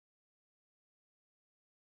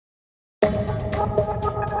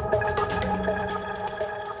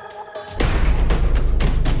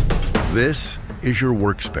This is your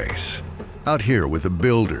workspace. Out here with the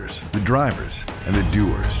builders, the drivers, and the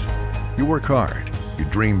doers. You work hard, you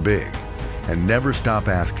dream big, and never stop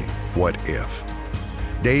asking, what if?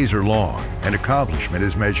 Days are long, and accomplishment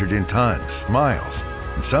is measured in tons, miles,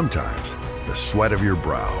 and sometimes the sweat of your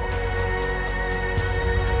brow.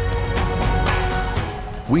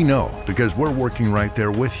 We know because we're working right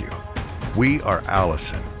there with you. We are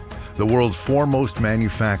Allison, the world's foremost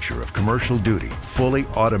manufacturer of commercial-duty, fully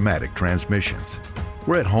automatic transmissions.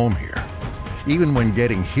 We're at home here, even when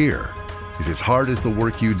getting here is as hard as the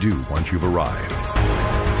work you do once you've arrived.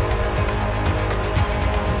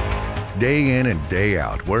 Day in and day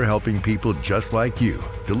out, we're helping people just like you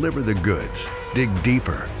deliver the goods, dig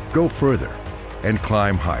deeper, go further, and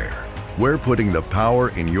climb higher. We're putting the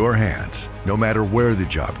power in your hands, no matter where the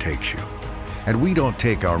job takes you. And we don't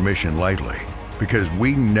take our mission lightly, because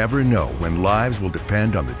we never know when lives will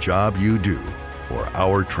depend on the job you do or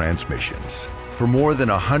our transmissions. For more than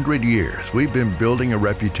 100 years, we've been building a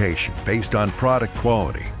reputation based on product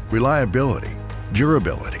quality, reliability,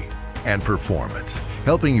 durability, and performance,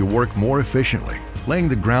 helping you work more efficiently, laying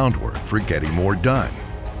the groundwork for getting more done.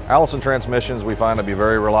 Allison Transmissions we find to be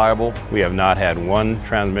very reliable. We have not had one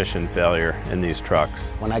transmission failure in these trucks.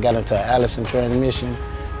 When I got into Allison Transmission,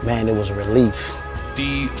 man, it was a relief.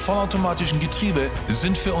 Die vollautomatischen Getriebe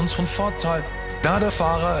sind für uns von Vorteil, da der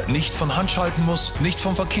Fahrer nicht von Hand schalten muss, nicht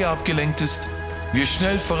vom Verkehr abgelenkt ist, wir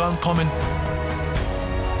schnell vorankommen.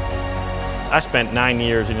 I spent 9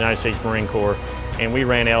 years in the United States Marine Corps, and we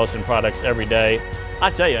ran Allison products every day. I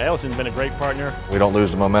tell you, Allison's been a great partner. We don't lose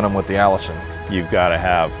the momentum with the Allison. You've got to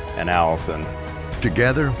have an Allison.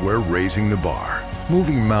 Together, we're raising the bar,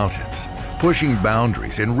 moving mountains, pushing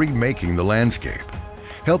boundaries, and remaking the landscape,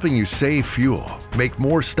 helping you save fuel, make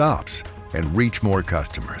more stops, and reach more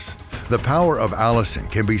customers. The power of Allison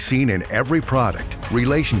can be seen in every product,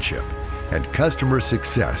 relationship, and customer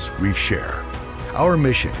success we share. Our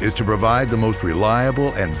mission is to provide the most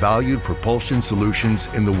reliable and valued propulsion solutions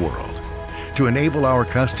in the world, to enable our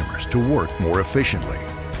customers to work more efficiently.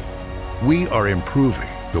 We are improving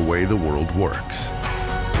the way the world works.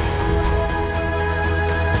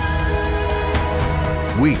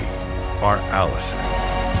 We are Allison.